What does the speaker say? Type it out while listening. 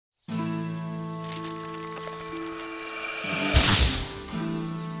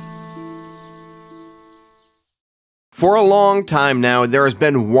For a long time now, there has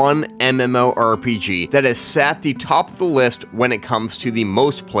been one MMORPG that has sat the top of the list when it comes to the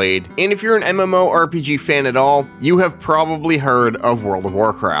most played, and if you're an MMORPG fan at all, you have probably heard of World of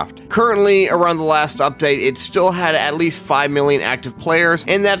Warcraft. Currently, around the last update, it still had at least 5 million active players,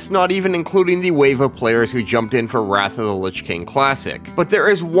 and that's not even including the wave of players who jumped in for Wrath of the Lich King Classic. But there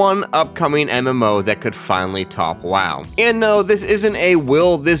is one upcoming MMO that could finally top WoW. And no, this isn't a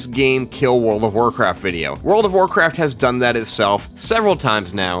will this game kill World of Warcraft video. World of Warcraft has done that itself several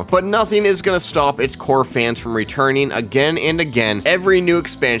times now, but nothing is going to stop its core fans from returning again and again every new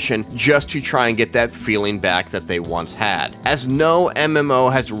expansion just to try and get that feeling back that they once had, as no MMO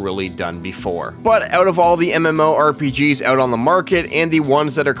has really done before. But out of all the MMORPGs out on the market and the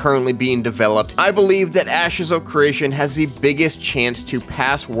ones that are currently being developed, I believe that Ashes of Creation has the biggest chance to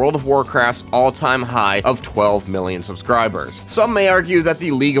pass World of Warcraft's all-time high of 12 million subscribers. Some may argue that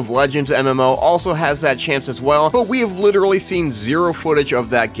the League of Legends MMO also has that chance as well, but we have literally seen zero footage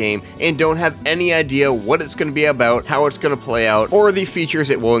of that game and don't have any idea what it's going to be about, how it's going to play out, or the features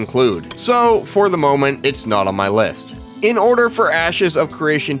it will include. So, for the moment, it's not on my list. In order for Ashes of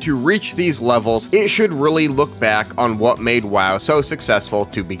Creation to reach these levels, it should really look back on what made WoW so successful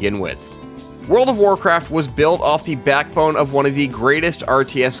to begin with. World of Warcraft was built off the backbone of one of the greatest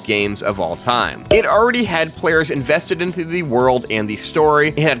RTS games of all time. It already had players invested into the world and the story,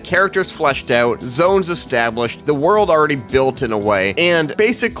 it had characters fleshed out, zones established, the world already built in a way, and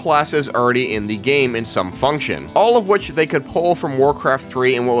basic classes already in the game in some function, all of which they could pull from Warcraft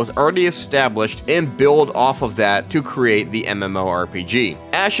 3 and what was already established and build off of that to create the MMORPG.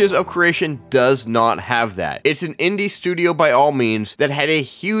 Ashes of Creation does not have that. It's an indie studio by all means that had a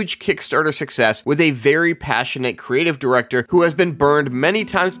huge Kickstarter success with a very passionate creative director who has been burned many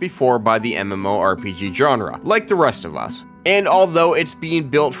times before by the MMORPG genre, like the rest of us. And although it's being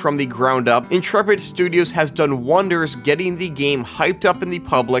built from the ground up, Intrepid Studios has done wonders getting the game hyped up in the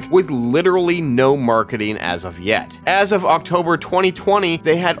public with literally no marketing as of yet. As of October 2020,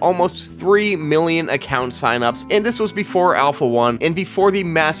 they had almost 3 million account signups, and this was before Alpha 1 and before the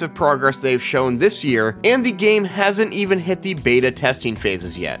massive progress they've shown this year, and the game hasn't even hit the beta testing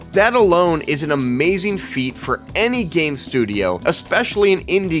phases yet. That alone is an amazing feat for any game studio, especially an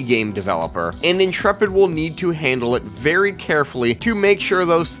indie game developer, and Intrepid will need to handle it very carefully to make sure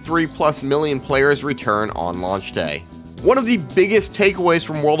those 3+ million players return on launch day. One of the biggest takeaways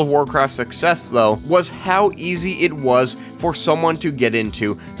from World of Warcraft's success, though, was how easy it was for someone to get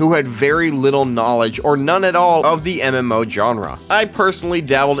into who had very little knowledge or none at all of the MMO genre. I personally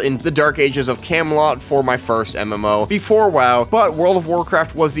dabbled in the dark ages of Camelot for my first MMO before WoW, but World of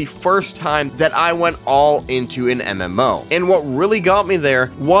Warcraft was the first time that I went all into an MMO. And what really got me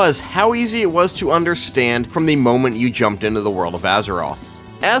there was how easy it was to understand from the moment you jumped into the world of Azeroth.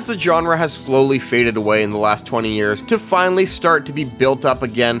 As the genre has slowly faded away in the last 20 years to finally start to be built up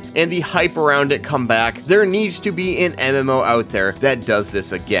again and the hype around it come back, there needs to be an MMO out there that does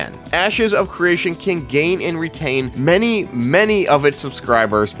this again. Ashes of Creation can gain and retain many of its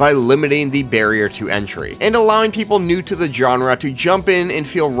subscribers by limiting the barrier to entry and allowing people new to the genre to jump in and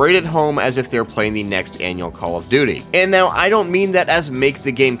feel right at home as if they're playing the next annual Call of Duty. And now I don't mean that as make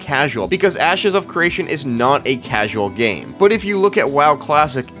the game casual, because Ashes of Creation is not a casual game. But if you look at WoW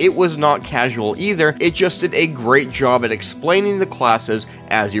Classic, it was not casual either, it just did a great job at explaining the classes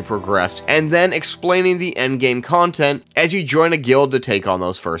as you progressed, and then explaining the endgame content as you join a guild to take on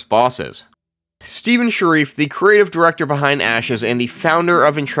those first bosses. Steven Sharif, the creative director behind Ashes and the founder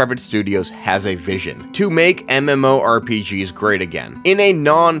of Intrepid Studios, has a vision to make MMORPGs great again, in a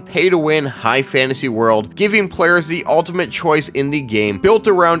non-pay-to-win high fantasy world, giving players the ultimate choice in the game built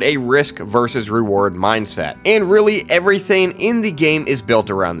around a risk versus reward mindset. And really everything in the game is built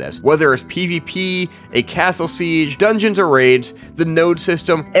around this, whether it's PvP, a castle siege, dungeons or raids, the node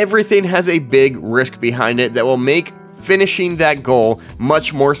system, everything has a big risk behind it that will make finishing that goal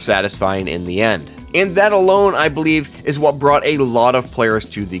much more satisfying in the end. And that alone, I believe, is what brought a lot of players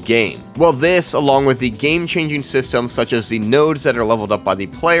to the game. Well, this, along with the game-changing systems such as the nodes that are leveled up by the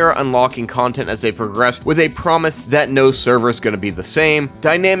player, unlocking content as they progress, with a promise that no server is going to be the same,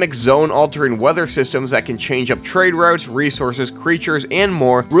 dynamic zone-altering weather systems that can change up trade routes, resources, creatures, and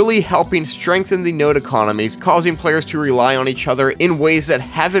more, really helping strengthen the node economies, causing players to rely on each other in ways that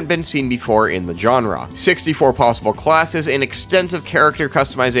haven't been seen before in the genre. 64 possible classes and extensive character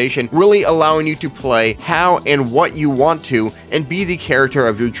customization, really allowing you to play how and what you want to and be the character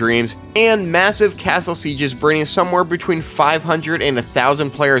of your dreams, and massive castle sieges bringing somewhere between 500 and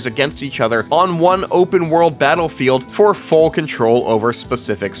 1,000 players against each other on one open world battlefield for full control over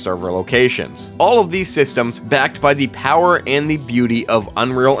specific server locations. All of these systems, backed by the power and the beauty of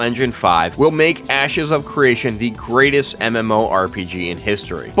Unreal Engine 5, will make Ashes of Creation the greatest MMORPG in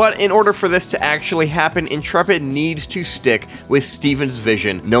history. But in order for this to actually happen, Intrepid needs to stick with Steven's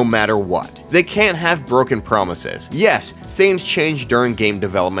vision no matter what. They can't have broken promises. Yes, things change during game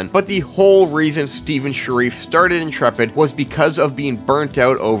development, but the whole reason Steven Sharif started Intrepid was because of being burnt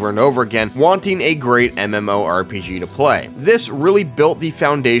out over and over again, wanting a great MMORPG to play. This really built the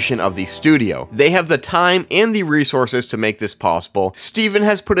foundation of the studio. They have the time and the resources to make this possible. Steven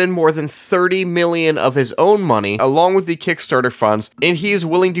has put in more than 30 million of his own money, along with the Kickstarter funds, and he is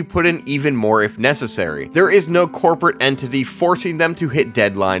willing to put in even more if necessary. There is no corporate entity forcing them to hit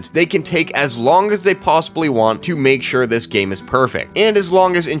deadlines. They can take as long as they possibly want to make sure this game is perfect. And as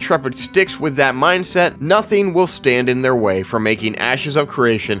long as Intrepid sticks with that mindset, nothing will stand in their way from making Ashes of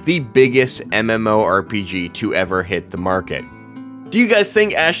Creation the biggest MMORPG to ever hit the market. Do you guys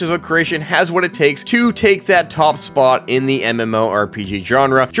think Ashes of Creation has what it takes to take that top spot in the MMORPG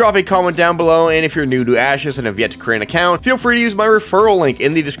genre? Drop a comment down below, and if you're new to Ashes and have yet to create an account, feel free to use my referral link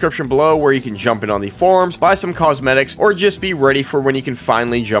in the description below where you can jump in on the forums, buy some cosmetics, or just be ready for when you can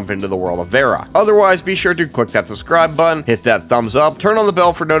finally jump into the world of Vera. Otherwise, be sure to click that subscribe button, hit that thumbs up, turn on the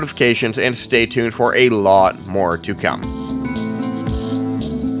bell for notifications, and stay tuned for a lot more to come.